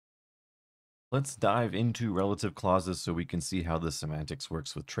Let's dive into relative clauses so we can see how the semantics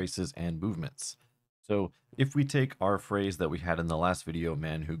works with traces and movements. So if we take our phrase that we had in the last video,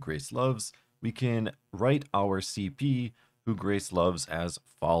 man who Grace loves, we can write our CP, who Grace loves, as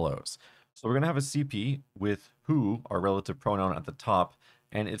follows. So we're going to have a CP with who, our relative pronoun, at the top,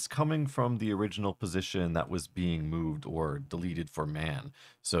 and it's coming from the original position that was being moved or deleted for man.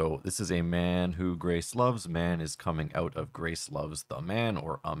 So this is a man who Grace loves. Man is coming out of Grace loves the man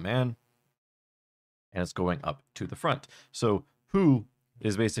or a man, and it's going up to the front. So who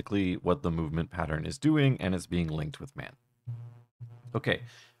is basically what the movement pattern is doing, and it's being linked with man. Okay,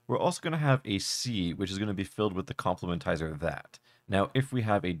 we're also going to have a C, which is going to be filled with the complementizer that. Now, if we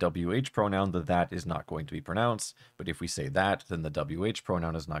have a WH pronoun, the that is not going to be pronounced, but if we say that, then the WH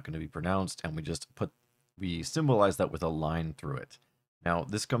pronoun is not going to be pronounced, and we symbolize that with a line through it. Now,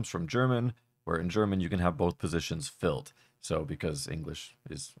 this comes from German, where in German you can have both positions filled. So because English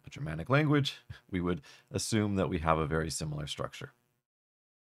is a Germanic language, we would assume that we have a very similar structure.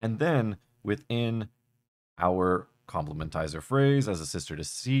 And then within our complementizer phrase as a sister to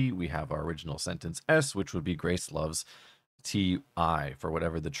C, we have our original sentence S, which would be Grace loves TI for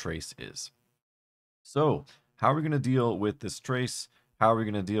whatever the trace is. So how are we going to deal with this trace? How are we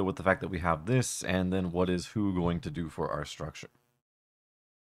going to deal with the fact that we have this? And then what is who going to do for our structure?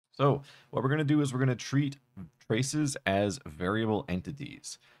 So what we're going to do is we're going to treat traces as variable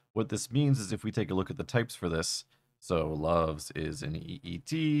entities. What this means is if we take a look at the types for this, so loves is an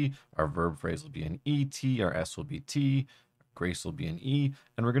EET, our verb phrase will be an ET, our S will be T, Grace will be an E,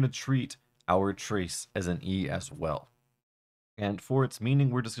 and we're going to treat our trace as an E as well. And for its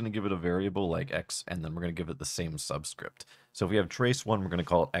meaning, we're just going to give it a variable like X, and then we're going to give it the same subscript. So if we have trace 1, we're going to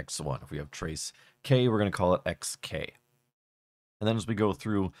call it X1. If we have trace K, we're going to call it XK. And then as we go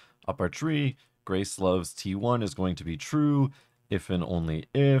through up our tree, Grace loves T1 is going to be true. If and only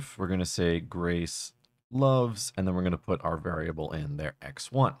if, we're going to say Grace loves, and then we're going to put our variable in there,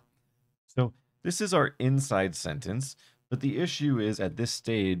 X1. So this is our inside sentence, but the issue is at this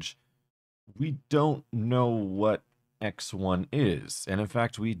stage, we don't know what X1 is. And in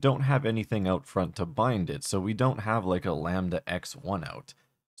fact, we don't have anything out front to bind it. So we don't have like a lambda X1 out.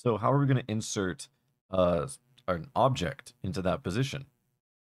 So how are we going to insert an object into that position?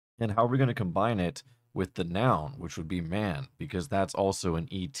 And how are we going to combine it with the noun, which would be man, because that's also an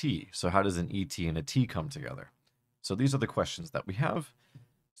ET. So how does an ET and a T come together? So these are the questions that we have.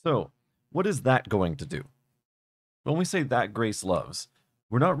 So what is that going to do? When we say that Grace loves,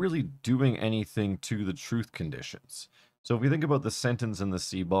 we're not really doing anything to the truth conditions. So if we think about the sentence in the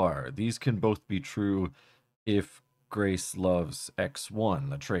C bar, these can both be true if Grace loves X1,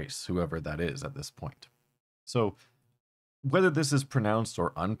 the trace, whoever that is at this point. So whether this is pronounced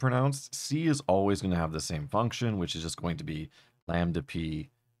or unpronounced, C is always going to have the same function, which is just going to be lambda p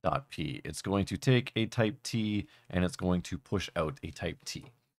dot p. It's going to take a type T and it's going to push out a type T.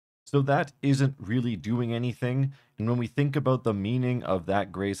 So that isn't really doing anything. And when we think about the meaning of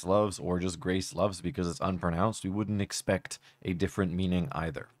that Grace loves or just Grace loves because it's unpronounced, we wouldn't expect a different meaning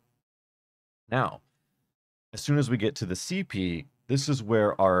either. Now, as soon as we get to the CP, this is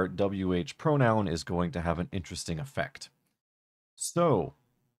where our WH pronoun is going to have an interesting effect. So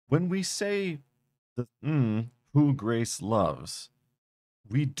when we say the who Grace loves,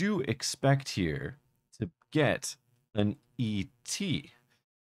 we do expect here to get an ET,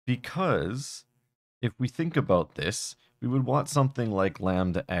 because if we think about this, we would want something like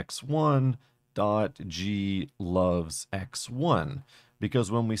lambda x1 dot g loves x1,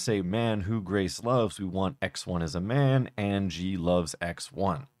 because when we say man who Grace loves, we want x1 as a man and g loves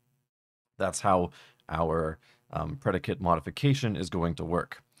x1. That's how our predicate modification is going to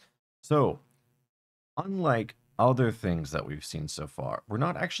work. So unlike other things that we've seen so far, we're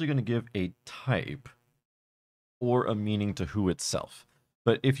not actually going to give a type or a meaning to who itself.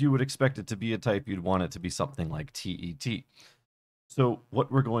 But if you would expect it to be a type, you'd want it to be something like TET. So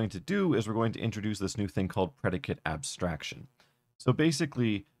what we're going to do is we're going to introduce this new thing called predicate abstraction. So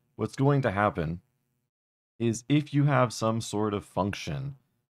basically, what's going to happen is if you have some sort of function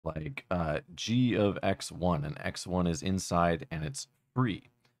like g of x1, and x1 is inside and it's free,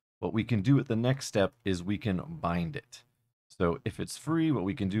 what we can do at the next step is we can bind it. So if it's free, what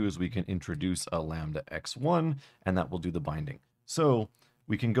we can do is we can introduce a lambda x1, and that will do the binding. So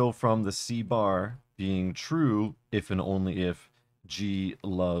we can go from the C bar being true if and only if g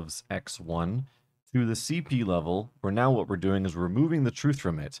loves x1 to the CP level, where now what we're doing is we're removing the truth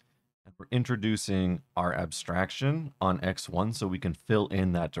from it, and we're introducing our abstraction on x1 so we can fill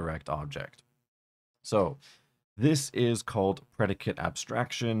in that direct object. So this is called predicate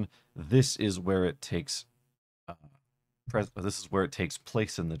abstraction. This is where it takes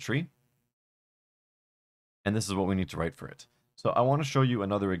place in the tree. And this is what we need to write for it. So I want to show you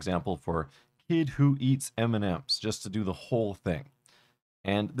another example for kid who eats M&Ms, just to do the whole thing.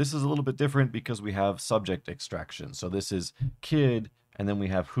 And this is a little bit different because we have subject extraction. So this is kid, and then we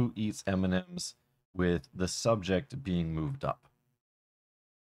have who eats M&Ms with the subject being moved up.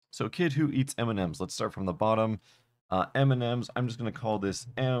 So kid who eats M&Ms. Let's start from the bottom. M&Ms, I'm just going to call this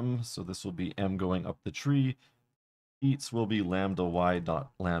M. So this will be M going up the tree. Eats will be lambda y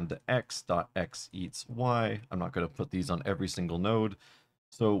dot lambda x dot x eats y. I'm not going to put these on every single node.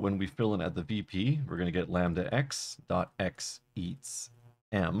 So when we fill in at the VP, we're going to get lambda x dot x eats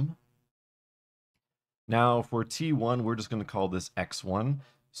m. Now for T1, we're just going to call this x1.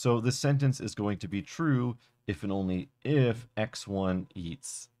 So this sentence is going to be true if and only if x1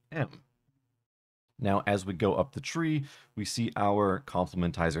 eats m. Now, as we go up the tree, we see our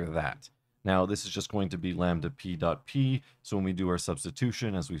complementizer that. Now, this is just going to be lambda p dot p. So when we do our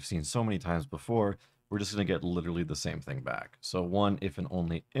substitution, as we've seen so many times before, we're just going to get literally the same thing back. So one if and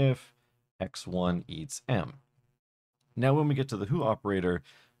only if x1 eats m. Now, when we get to the who operator,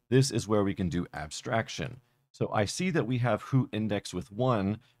 this is where we can do abstraction. So I see that we have who index with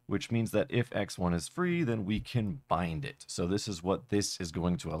 1, which means that if x1 is free, then we can bind it. So this is what this is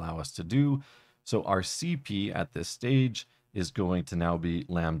going to allow us to do. So our CP at this stage is going to now be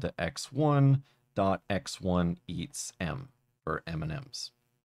lambda x1 dot x1 eats m for M&Ms.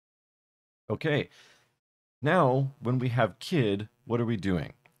 Okay, now when we have kid, what are we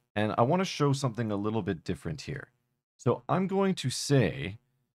doing? And I want to show something a little bit different here. So I'm going to say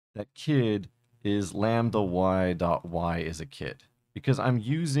that kid is lambda y dot y is a kid because I'm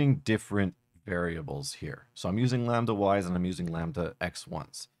using different variables here. So I'm using lambda y's and I'm using lambda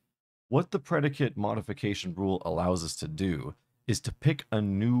x1's. What the predicate modification rule allows us to do is to pick a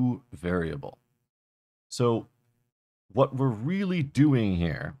new variable. So what we're really doing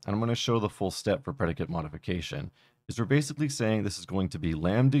here, and I'm going to show the full step for predicate modification, is we're basically saying this is going to be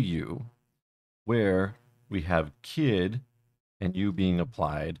lambda u, where we have kid and u being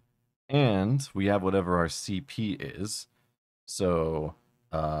applied, and we have whatever our CP is. So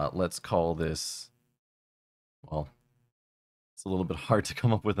let's call this, well, it's a little bit hard to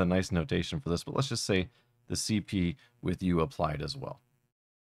come up with a nice notation for this, but let's just say the CP with u applied as well.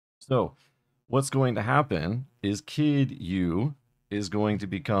 So what's going to happen is kid u is going to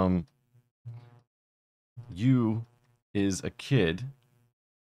become u is a kid,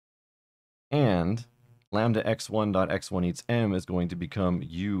 and lambda x1 dot x1 eats m is going to become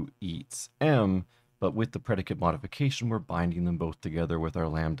u eats m, but with the predicate modification, we're binding them both together with our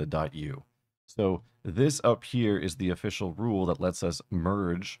lambda dot u. So this up here is the official rule that lets us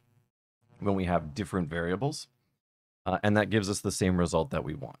merge when we have different variables, and that gives us the same result that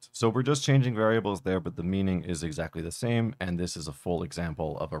we want. So we're just changing variables there, but the meaning is exactly the same, and this is a full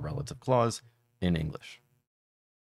example of a relative clause in English.